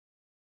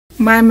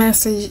My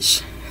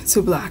message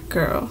to black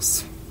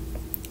girls,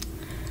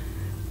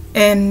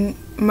 and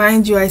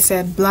mind you, I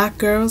said black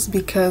girls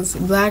because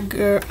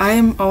I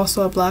am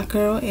also a black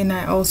girl and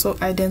I also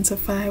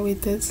identify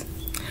with this.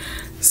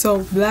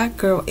 So black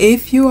girl,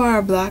 if you are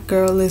a black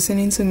girl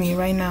listening to me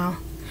right now,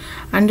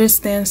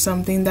 understand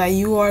something, that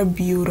you are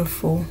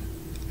beautiful.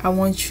 I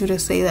want you to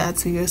say that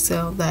to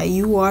yourself, that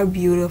you are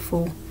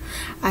beautiful.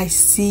 I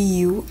see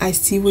you. I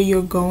see what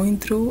you're going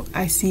through.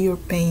 I see your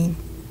pain.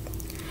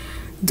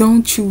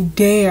 Don't you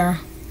dare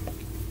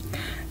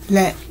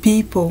let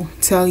people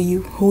tell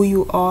you who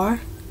you are,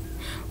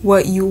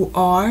 what you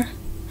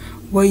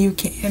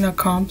can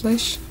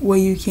accomplish, what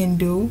you can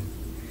do,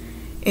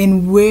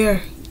 and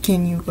where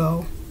can you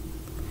go.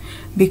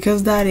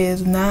 Because that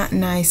is not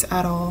nice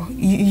at all.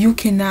 You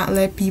cannot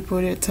let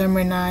people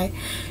determine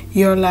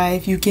your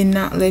life. You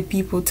cannot let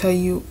people tell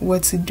you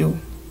what to do.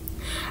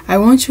 I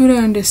want you to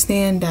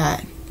understand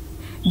that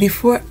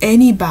before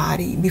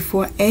anybody,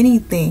 before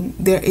anything,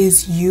 there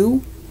is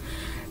you.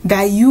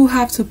 That you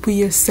have to put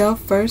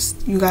yourself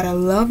first. You gotta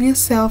love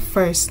yourself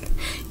first.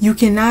 You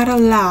cannot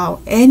allow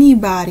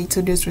anybody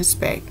to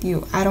disrespect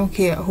you. I don't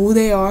care who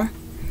they are.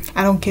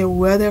 I don't care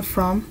where they're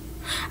from.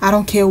 I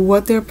don't care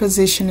what their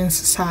position in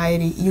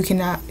society. You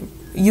cannot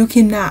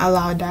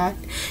allow that.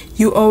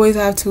 You always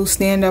have to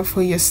stand up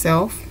for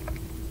yourself.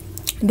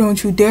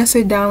 Don't you dare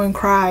sit down and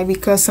cry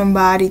because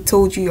somebody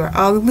told you you're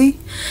ugly,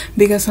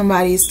 because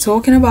somebody is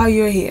talking about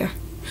your hair.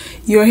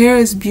 Your hair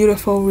is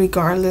beautiful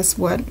regardless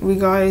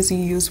you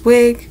use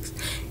wigs,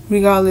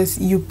 regardless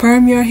you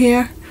perm your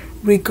hair,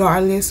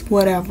 regardless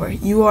whatever.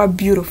 You are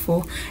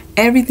beautiful.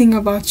 Everything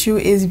about you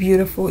is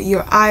beautiful.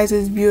 Your eyes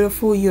is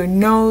beautiful, your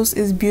nose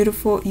is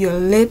beautiful, your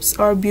lips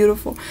are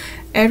beautiful.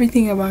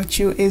 Everything about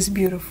you is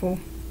beautiful.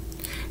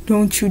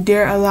 Don't you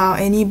dare allow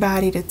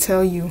anybody to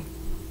tell you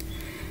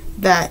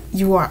that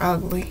you are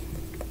ugly.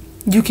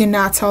 You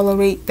cannot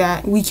tolerate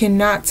that. We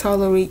cannot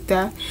tolerate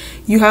that.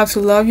 You have to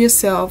love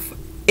yourself.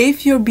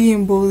 If you're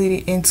being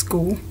bullied in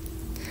school,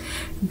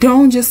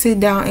 don't just sit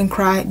down and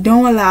cry.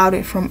 Don't allow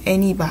it from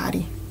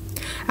anybody.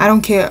 I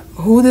don't care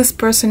who this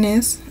person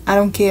is. I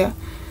don't care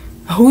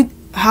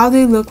how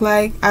they look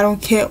like. I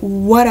don't care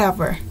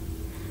whatever.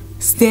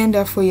 Stand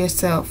up for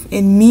yourself.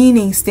 And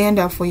meaning stand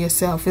up for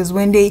yourself is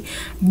when they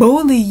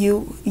bully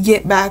you,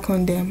 get back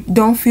on them.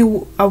 Don't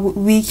feel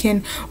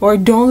weakened, or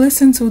don't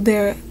listen to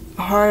their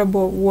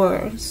horrible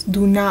words.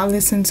 Do not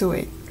listen to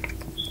it.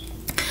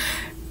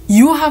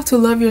 You have to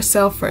love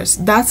yourself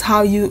first. That's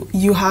how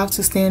you have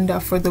to stand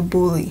up for the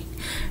bully.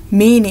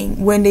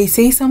 Meaning, when they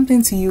say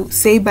something to you,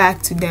 say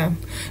back to them.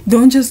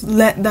 Don't just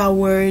let that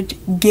word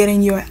get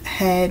in your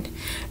head,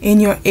 in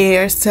your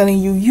ears, telling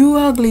you, you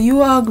ugly,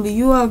 you ugly,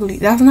 you ugly.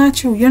 That's not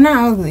true. You're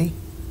not ugly.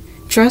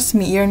 Trust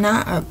me, you're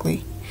not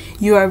ugly.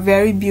 You are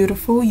very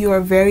beautiful. You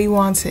are very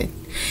wanted.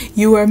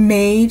 You are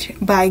made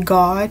by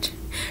God.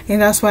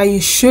 And that's why you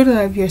should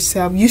love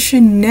yourself. You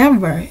should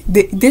never,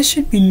 there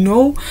should be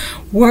no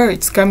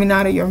words coming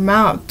out of your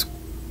mouth.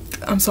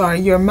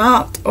 Your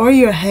mouth or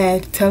your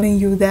head telling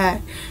you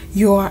that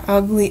you are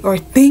ugly, or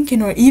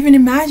thinking or even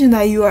imagine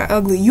that you are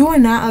ugly. You are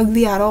not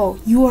ugly at all.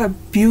 You are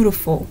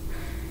beautiful.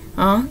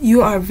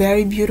 You are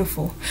very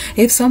beautiful.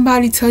 If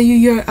somebody tell you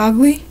you're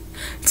ugly,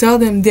 tell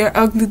them they're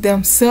ugly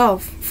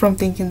themselves from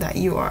thinking that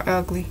you are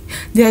ugly.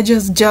 They're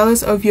just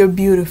jealous of your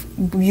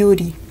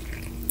beauty.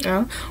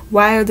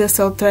 Why are they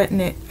so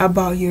threatened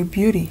about your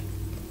beauty?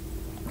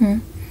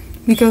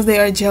 Because they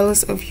are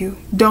jealous of you.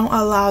 Don't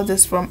allow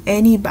this from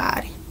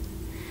anybody.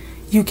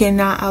 You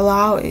cannot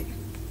allow it.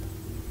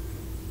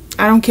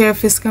 I don't care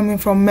if it's coming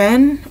from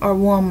men or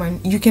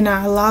women. You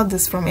cannot allow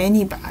this from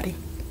anybody.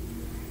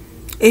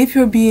 If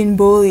you're being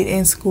bullied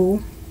in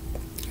school,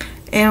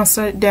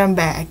 answer them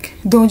back.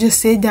 Don't just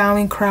sit down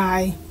and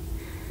cry,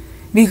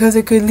 because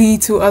it could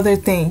lead to other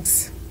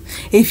things.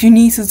 If you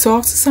need to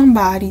talk to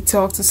somebody,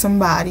 talk to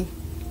somebody.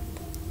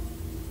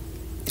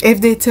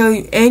 If they tell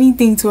you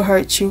anything to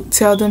hurt you,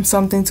 tell them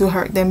something to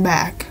hurt them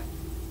back.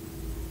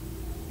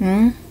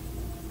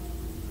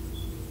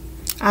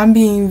 I'm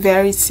being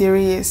very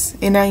serious,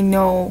 and I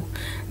know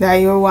that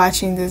you're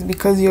watching this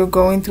because you're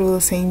going through the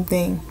same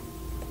thing.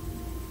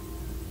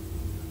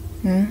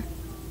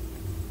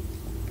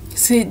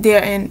 Sit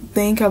there and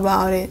think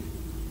about it.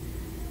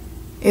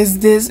 Is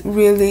this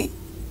really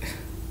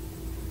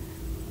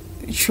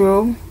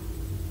true?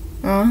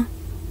 Are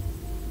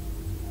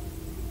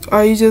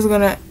you just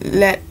gonna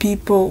let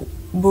people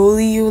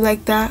bully you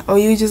like that? Or are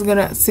you just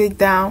gonna sit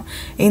down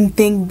and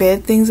think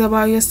bad things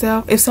about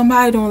yourself? If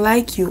somebody don't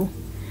like you,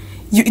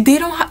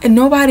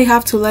 nobody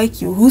have to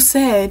like you. Who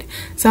said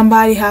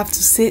somebody have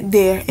to sit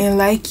there and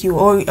like you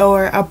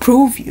or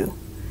approve you?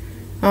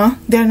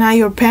 They're not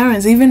your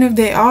parents, even if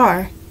they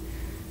are.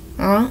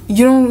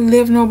 You don't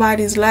live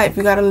nobody's life.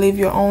 You gotta live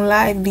your own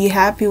life. Be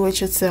happy with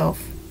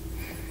yourself.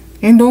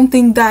 And don't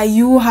think that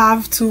you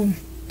have to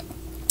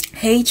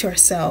hate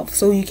yourself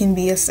so you can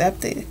be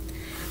accepted.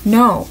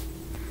 No.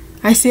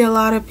 I see a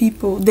lot of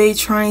people, they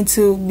trying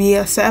to be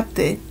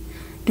accepted.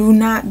 Do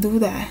not do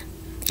that.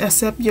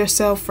 Accept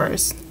yourself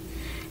first.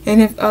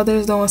 And if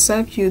others don't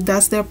accept you,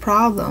 that's their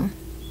problem.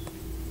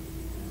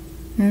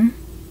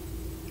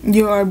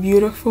 You are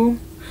beautiful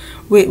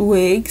with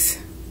wigs,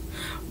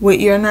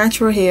 with your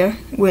natural hair,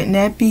 with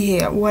nappy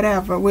hair,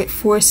 whatever, with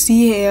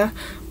 4C hair,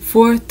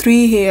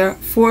 4-3 hair,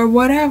 for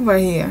whatever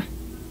hair.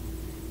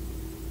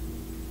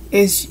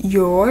 It's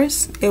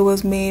yours. It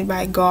was made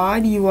by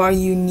God. You are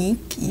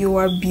unique. You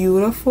are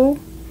beautiful.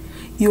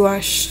 You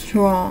are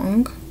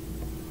strong.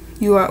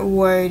 You are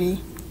worthy.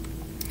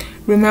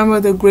 Remember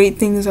the great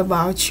things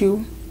about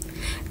you,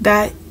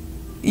 that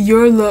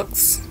your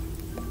looks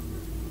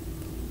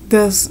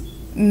does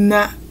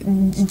not,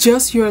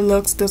 just your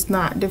looks does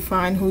not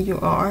define who you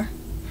are.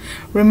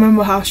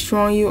 Remember how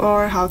strong you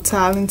are, how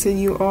talented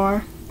you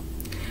are.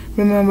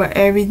 Remember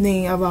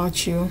everything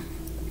about you,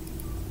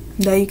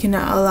 that you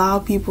cannot allow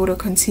people to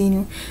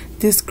continue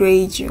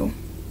disgrade you.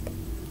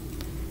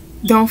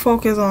 Don't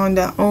focus on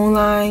the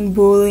online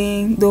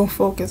bullying. Don't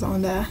focus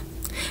on that.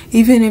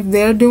 Even if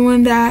they're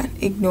doing that,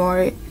 ignore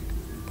it.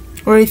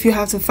 Or if you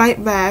have to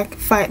fight back,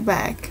 fight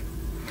back.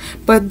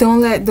 But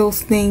don't let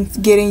those things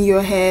get in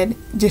your head,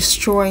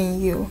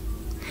 destroying you.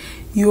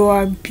 You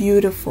are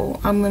beautiful.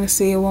 I'm going to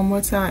say it one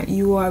more time.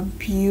 You are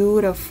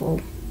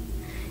beautiful.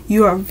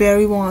 You are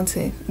very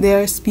wanted.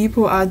 There's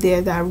people out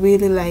there that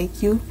really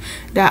like you,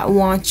 that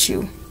want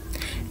you.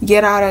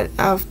 Get out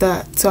of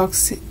the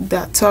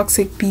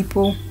toxic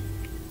people.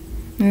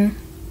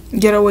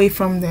 Get away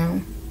from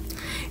them.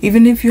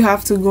 Even if you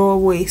have to go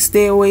away,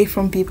 stay away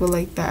from people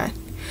like that.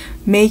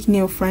 Make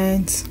new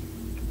friends.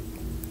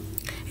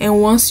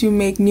 And once you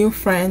make new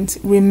friends,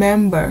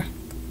 remember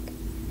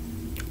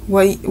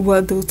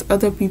what those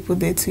other people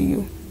did to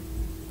you.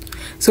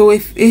 So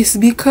if it's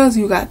because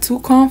you got too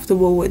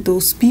comfortable with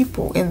those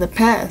people in the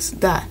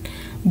past that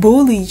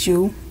bullied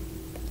you,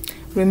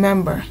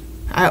 remember,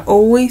 I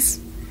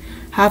always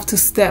have to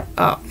step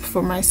up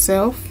for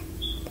myself.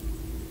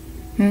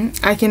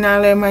 I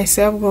cannot let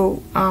myself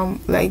go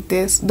like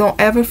this. Don't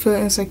ever feel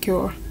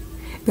insecure.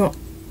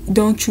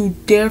 Don't you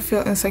dare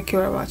feel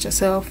insecure about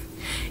yourself.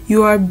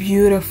 You are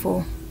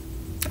beautiful.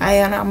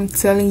 I'm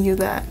telling you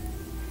that.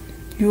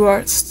 You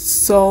are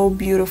so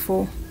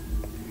beautiful.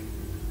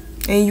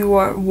 And you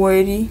are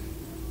worthy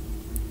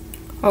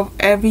of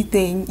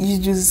everything. You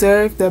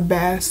deserve the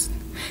best.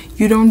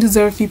 You don't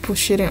deserve people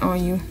shitting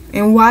on you.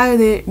 And why are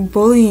they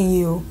bullying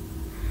you?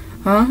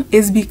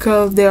 It's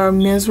because they are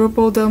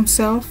miserable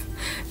themselves.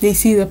 They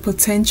see the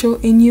potential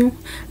in you.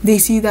 They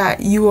see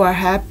that you are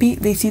happy.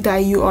 They see that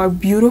you are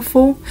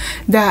beautiful,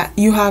 that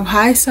you have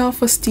high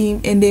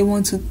self-esteem, and they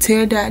want to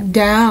tear that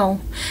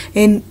down.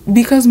 And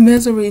because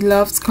misery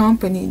loves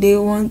company, they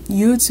want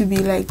you to be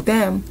like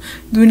them.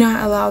 Do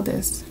not allow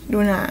this.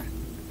 Do not.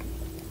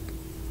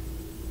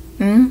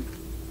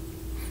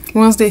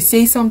 Once they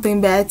say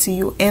something bad to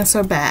you,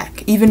 answer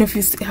back. Even if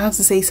you have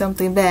to say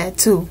something bad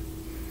too.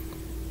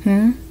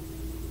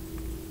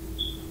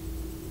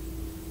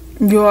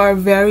 You are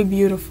very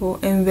beautiful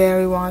and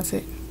very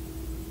wanted.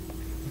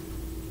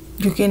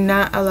 You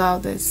cannot allow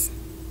this.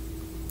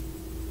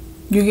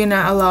 You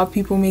cannot allow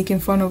people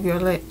making fun of your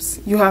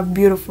lips. You have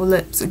beautiful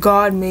lips.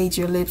 God made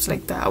your lips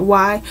like that.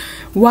 Why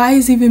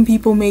is even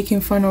people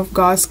making fun of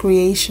God's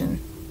creation?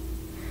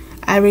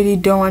 I really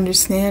don't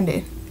understand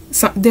it.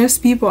 There's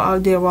people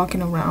out there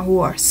walking around who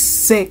are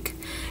sick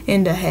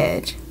in the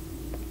head.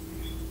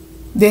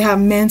 They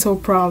have mental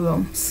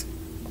problems.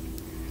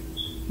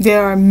 They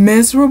are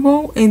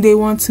miserable and they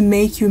want to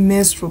make you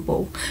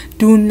miserable.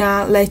 Do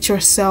not let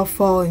yourself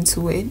fall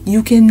into it.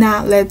 You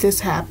cannot let this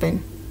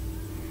happen.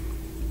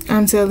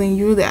 I'm telling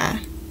you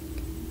that.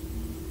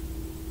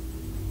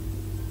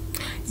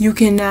 You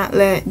cannot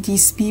let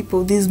these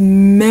people, these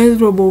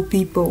miserable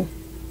people,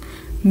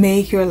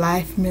 make your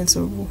life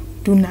miserable.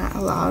 Do not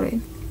allow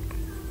it.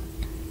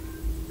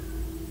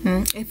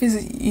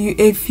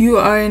 If you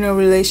are in a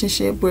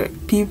relationship where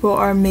people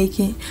are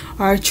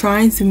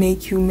trying to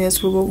make you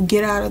miserable,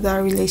 get out of that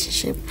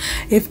relationship.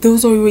 If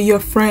those are your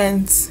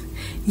friends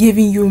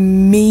giving you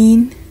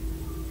mean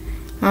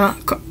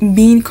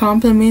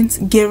compliments,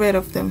 get rid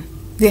of them.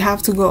 They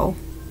have to go.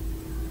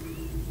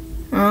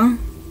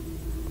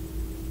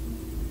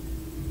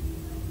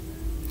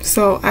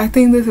 So I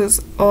think this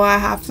is all I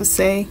have to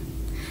say.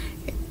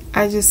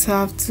 I just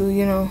have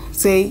to,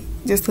 say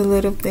just a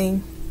little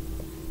thing.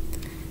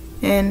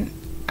 And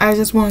I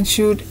just want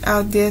you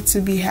out there to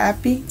be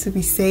happy, to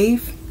be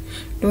safe.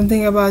 Don't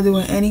think about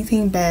doing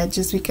anything bad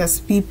just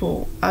because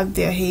people out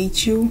there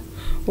hate you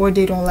or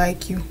they don't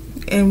like you.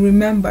 And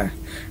remember,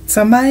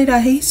 somebody that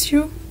hates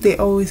you, they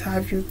always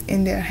have you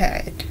in their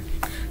head,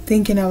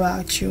 thinking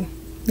about you,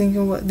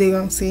 thinking what they're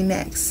going to say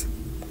next.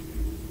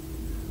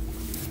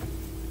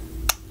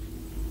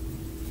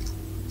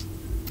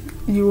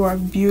 You are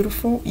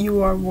beautiful.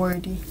 You are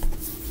worthy.